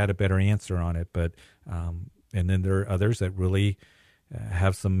I wish I had a better answer on it. But, and then there are others that really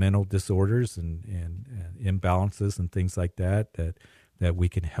have some mental disorders and imbalances and things like that we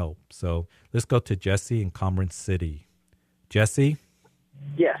can help. So let's go to Jesse in Commerce City. Jesse?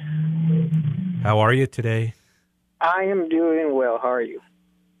 Yes. How are you today? I am doing well. How are you?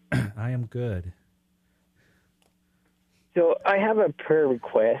 I am good. So I have a prayer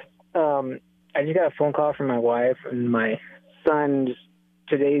request. I just got a phone call from my wife, and my son,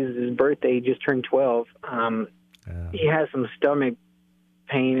 today's his birthday, he just turned 12. He has some stomach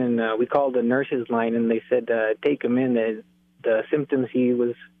pain, and we called the nurse's line, and they said take him in. The symptoms he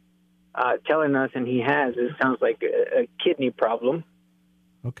was telling us, and he has, it sounds like a kidney problem.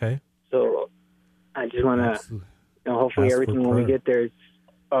 Okay. So I just want to, hopefully everything when we get there is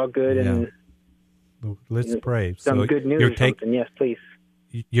all good. Yeah. And let's pray. Some good news or something. Yes, please.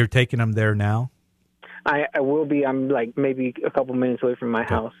 You're taking him there now? I will be. I'm like maybe a couple minutes away from my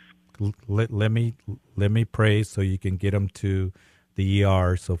house. Let me pray so you can get him to the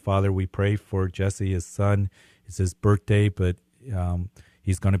ER. So, Father, we pray for Jesse, his son. It's his birthday, but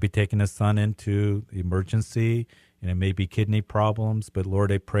he's going to be taking his son into emergency, and it may be kidney problems. But,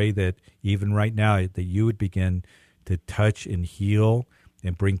 Lord, I pray that even right now that you would begin to touch and heal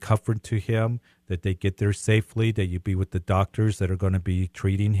and bring comfort to him, that they get there safely, that you be with the doctors that are going to be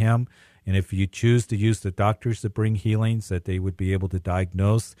treating him. And if you choose to use the doctors to bring healings, that they would be able to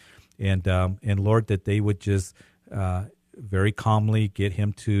diagnose. And Lord, that they would just very calmly get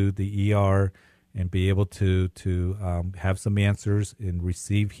him to the ER and be able to have some answers and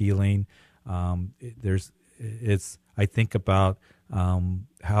receive healing. I think about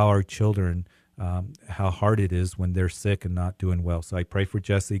how our children, how hard it is when they're sick and not doing well. So I pray for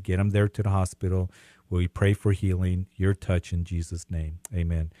Jesse, get him there to the hospital. We pray for healing, your touch in Jesus' name.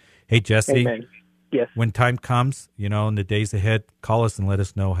 Amen. Hey, Jesse. Amen. Yes. When time comes, in the days ahead, call us and let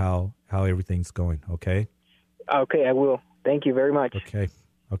us know how everything's going, okay? Okay, I will. Thank you very much.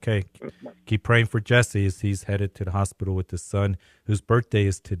 Okay. Keep praying for Jesse as he's headed to the hospital with his son, whose birthday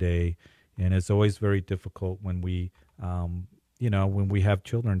is today. And it's always very difficult when we, when we have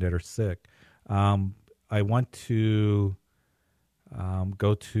children that are sick. I want to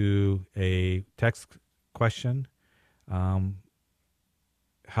go to a text question.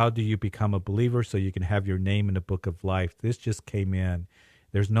 How do you become a believer so you can have your name in the book of life? This just came in.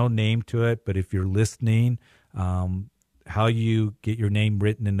 There's no name to it, but if you're listening, how you get your name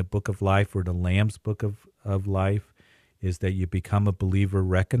written in the book of life or the Lamb's book of life is that you become a believer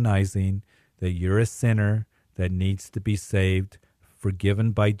recognizing that you're a sinner that needs to be saved,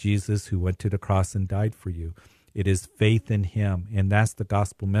 forgiven by Jesus who went to the cross and died for you. It is faith in him, and that's the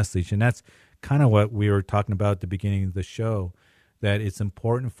gospel message. And that's kind of what we were talking about at the beginning of the show, that it's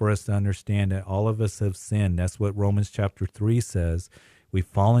important for us to understand that all of us have sinned. That's what Romans chapter 3 says. We've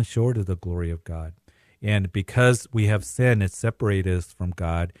fallen short of the glory of God. And because we have sinned, it separated us from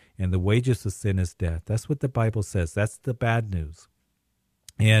God, and the wages of sin is death. That's what the Bible says. That's the bad news.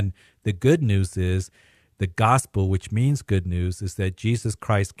 And the good news is the gospel, which means good news, is that Jesus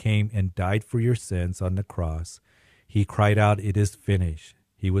Christ came and died for your sins on the cross. He cried out, "It is finished."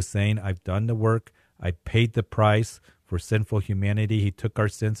 He was saying, I've done the work. I paid the price for sinful humanity. He took our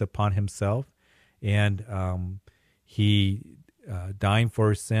sins upon himself, and he, dying for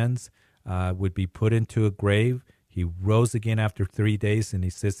our sins, would be put into a grave. He rose again after 3 days, and he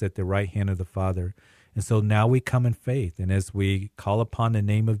sits at the right hand of the Father. And so now we come in faith, and as we call upon the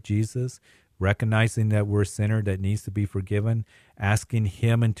name of Jesus, recognizing that we're a sinner that needs to be forgiven, asking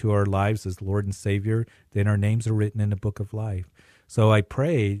him into our lives as Lord and Savior, then our names are written in the book of life. So I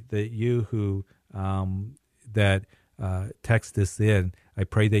pray that you who text this in, I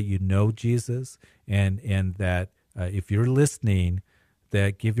pray that you know Jesus, and that if you're listening,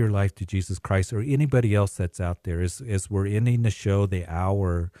 that give your life to Jesus Christ, or anybody else that's out there. As we're ending the show, the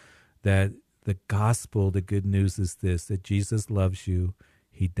hour, that the gospel, the good news is this, that Jesus loves you.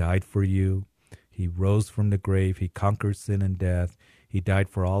 He died for you. He rose from the grave. He conquered sin and death. He died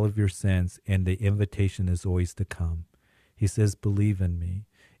for all of your sins, and the invitation is always to come. He says, believe in me.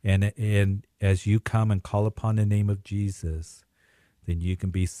 And as you come and call upon the name of Jesus, then you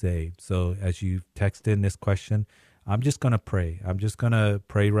can be saved. So as you text in this question, I'm just going to pray. I'm just going to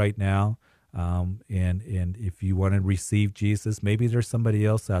pray right now. And if you want to receive Jesus, maybe there's somebody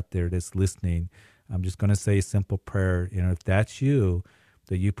else out there that's listening. I'm just going to say a simple prayer. If that's you,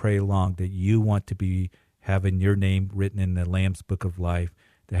 that you pray along, that you want to be having your name written in the Lamb's book of life,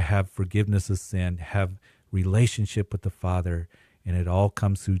 to have forgiveness of sin, have relationship with the Father. And it all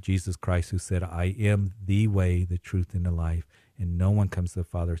comes through Jesus Christ, who said, I am the way, the truth, and the life. And no one comes to the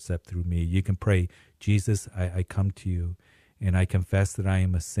Father except through me. You can pray, Jesus, I come to you, and I confess that I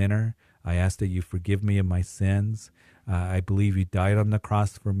am a sinner. I ask that you forgive me of my sins. I believe you died on the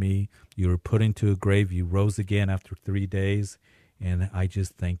cross for me. You were put into a grave. You rose again after 3 days, and I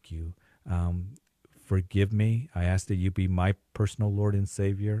just thank you. Forgive me. I ask that you be my personal Lord and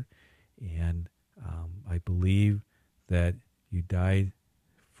Savior, and I believe that you died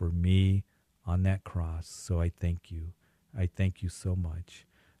for me on that cross, so I thank you. I thank you so much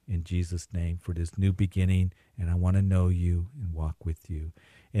in Jesus' name for this new beginning, and I want to know you and walk with you.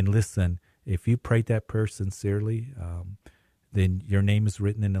 And listen, if you prayed that prayer sincerely, then your name is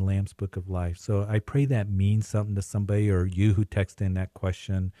written in the Lamb's book of life. So I pray that means something to somebody, or you who text in that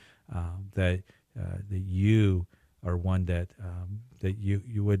question, that you are one that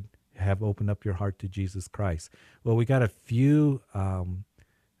you would have opened up your heart to Jesus Christ. Well, we got a few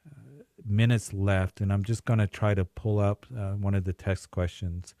minutes left, and I'm just going to try to pull up one of the text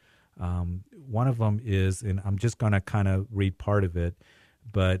questions. One of them is, and I'm just going to kind of read part of it,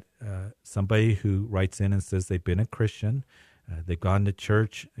 but somebody who writes in and says they've been a Christian They've gone to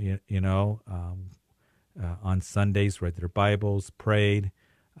church, on Sundays, read their Bibles, prayed,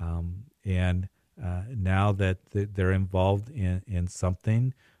 and now that they're involved in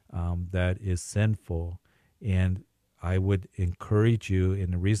something that is sinful. And I would encourage you,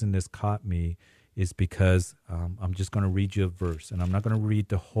 and the reason this caught me is because I'm just going to read you a verse, and I'm not going to read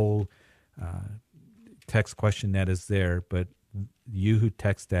the whole text question that is there, but you who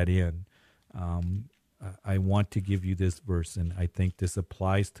text that in, I want to give you this verse, and I think this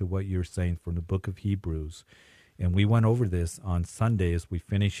applies to what you're saying from the book of Hebrews. And we went over this on Sunday as we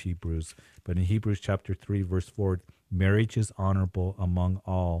finished Hebrews, but in Hebrews chapter 3, verse 4, marriage is honorable among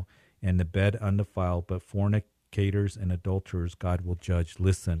all, and the bed undefiled, but fornicators and adulterers God will judge.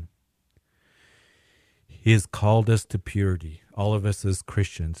 Listen, He has called us to purity, all of us as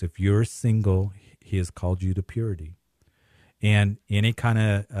Christians. If you're single, He has called you to purity. And any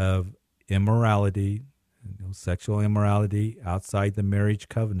kind of immorality, sexual immorality outside the marriage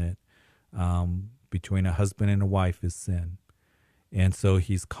covenant between a husband and a wife is sin. And so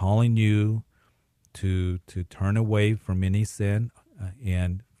He's calling you to turn away from any sin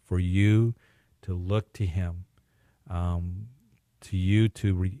and for you to look to Him, to you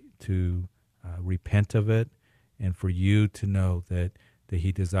to repent of it, and for you to know that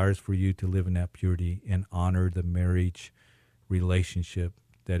He desires for you to live in that purity and honor the marriage relationship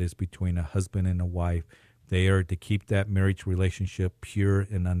that is between a husband and a wife. They are to keep that marriage relationship pure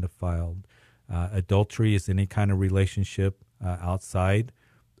and undefiled. Adultery is any kind of relationship outside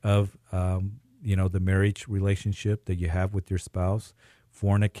of the marriage relationship that you have with your spouse.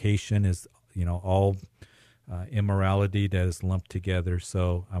 Fornication is all immorality that is lumped together.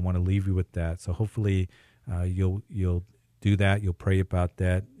 So I want to leave you with that. So hopefully you'll do that. You'll pray about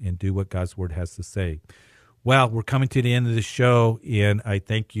that and do what God's Word has to say. Well, we're coming to the end of the show, and I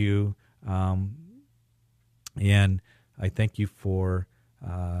thank you. And I thank you for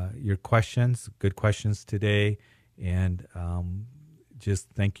your questions, good questions today, and just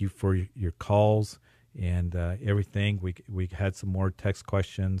thank you for your calls and everything. We had some more text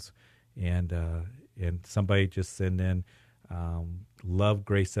questions, and somebody just sent in, love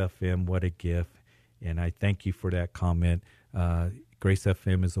Grace FM, what a gift, and I thank you for that comment. Grace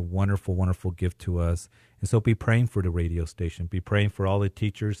FM is a wonderful, wonderful gift to us. And so be praying for the radio station. Be praying for all the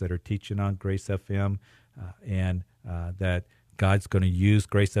teachers that are teaching on Grace FM, and that God's going to use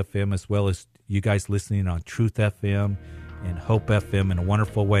Grace FM as well as you guys listening on Truth FM and Hope FM in a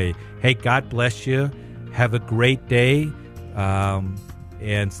wonderful way. Hey, God bless you. Have a great day,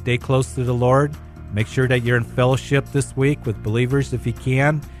 and stay close to the Lord. Make sure that you're in fellowship this week with believers if you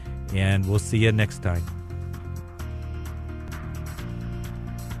can, and we'll see you next time.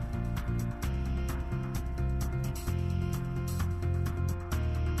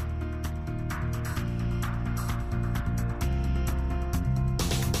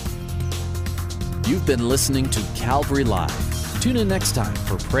 You've been listening to Calvary Live. Tune in next time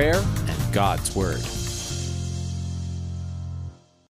for prayer and God's Word.